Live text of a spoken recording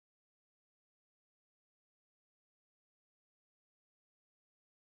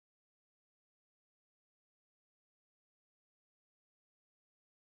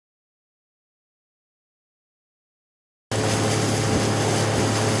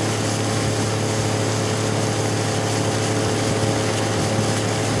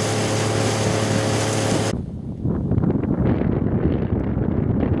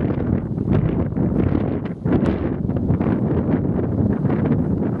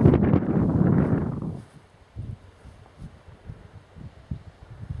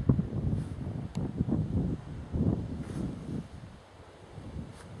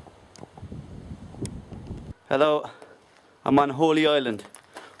Hello, I'm on Holy Island.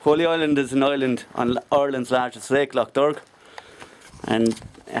 Holy Island is an island on Ireland's largest lake, Lough Derg, and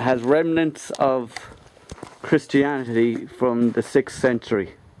it has remnants of Christianity from the 6th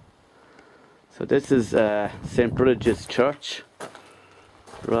century. So this is St. Bridget's Church,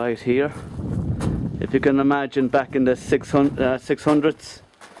 right here. If you can imagine back in the 600s,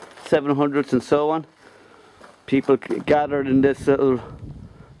 700s and so on, people gathered in this little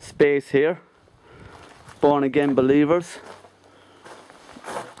space here, born again believers.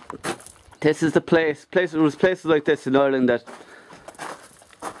 This is the place, there was places like this in Ireland that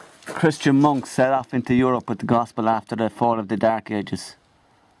Christian monks set off into Europe with the gospel after the fall of the Dark Ages.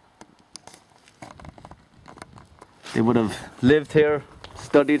 They would have lived here,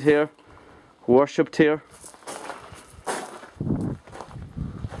 studied here, worshipped here.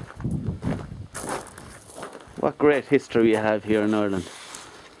 What great history we have here in Ireland.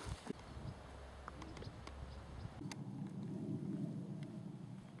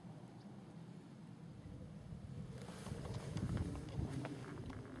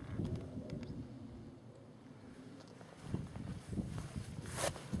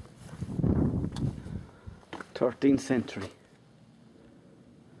 '13th century.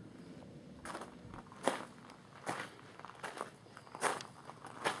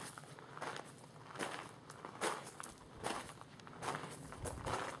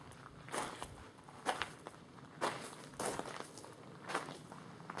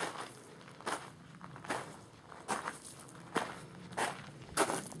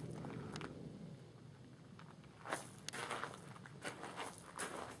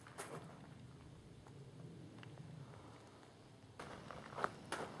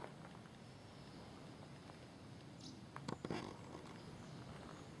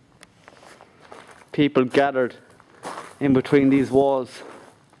 People gathered in between these walls,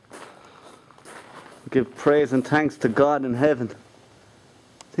 give praise and thanks to God in heaven.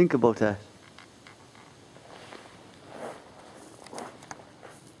 Think about that.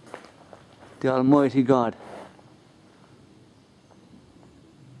 The Almighty God.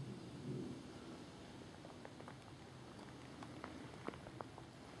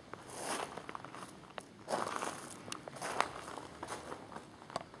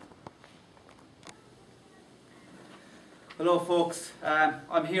 Hello folks,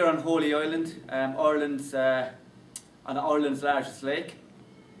 I'm here on Holy Island, on Ireland's largest lake.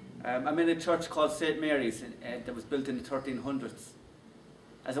 I'm in a church called St. Mary's that was built in the 1300s.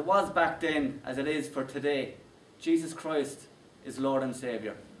 As it was back then, as it is for today, Jesus Christ is Lord and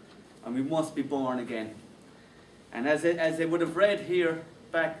Saviour, and we must be born again. And as they would have read here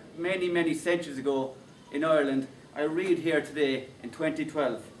back many centuries ago in Ireland, I read here today in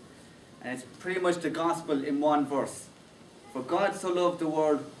 2012, and it's pretty much the gospel in one verse. For God so loved the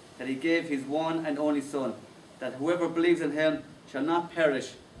world that he gave his one and only Son, that whoever believes in him shall not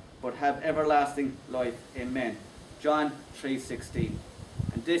perish, but have everlasting life. Amen. John 3:16.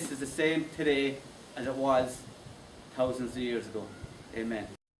 And this is the same today as it was thousands of years ago. Amen.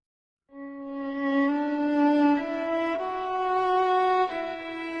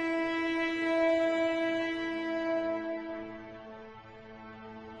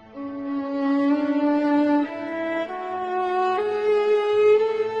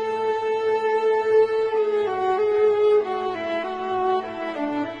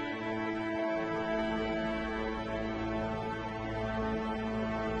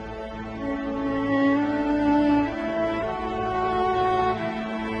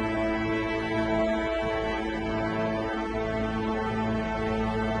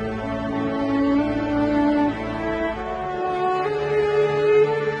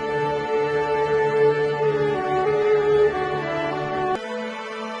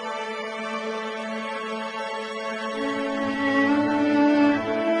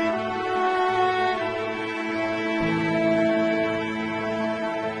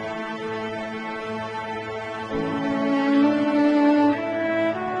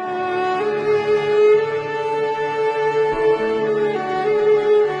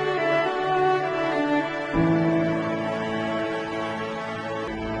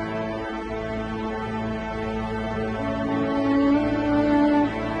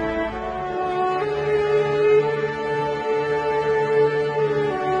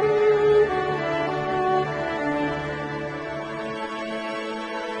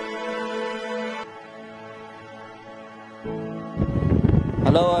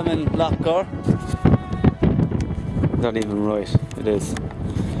 Hello, I'm in Lough Derg. Not even right, it is.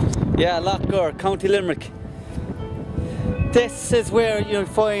 Yeah, Lough Derg, County Limerick. This is where you'll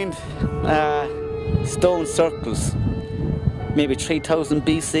find stone circles, maybe 3000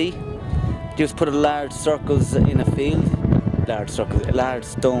 BC. He used to put large circles in a field, large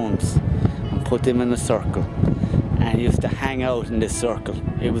stones, and put them in a circle. And he used to hang out in this circle.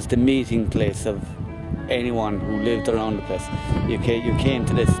 It was the meeting place of anyone who lived around the place. You came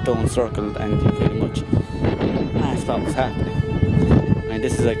to this stone circle and you pretty much asked what was happening. And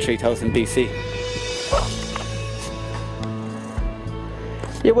this is like 3000 BC.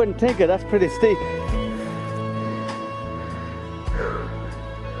 You wouldn't think it, that's pretty steep.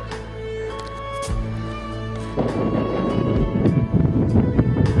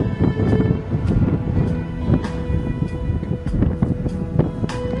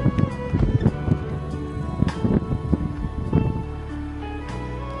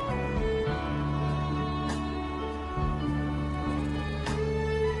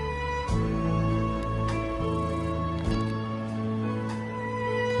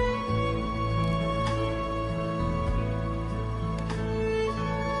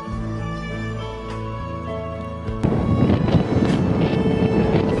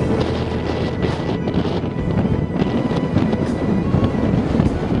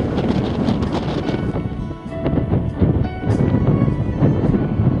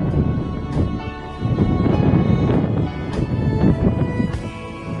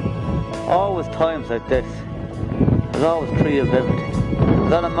 Always times like this, there's always tree of everything. I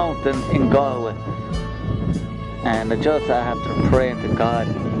was on a mountain in Galway and I have to pray to God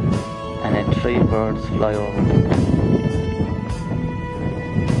and then 3 birds fly over.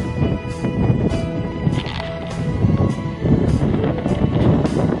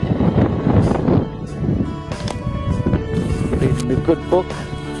 Reading a good book,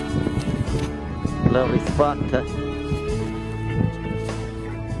 lovely spot to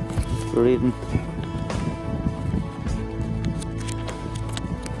reading.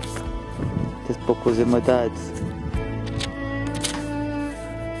 This book was in my dad's.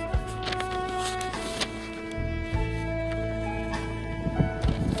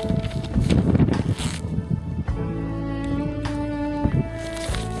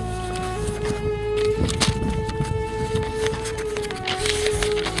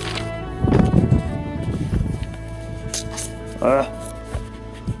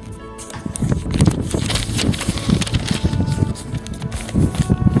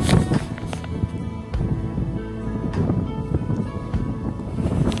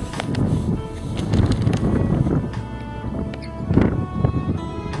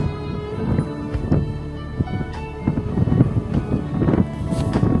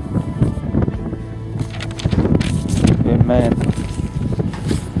 Amen.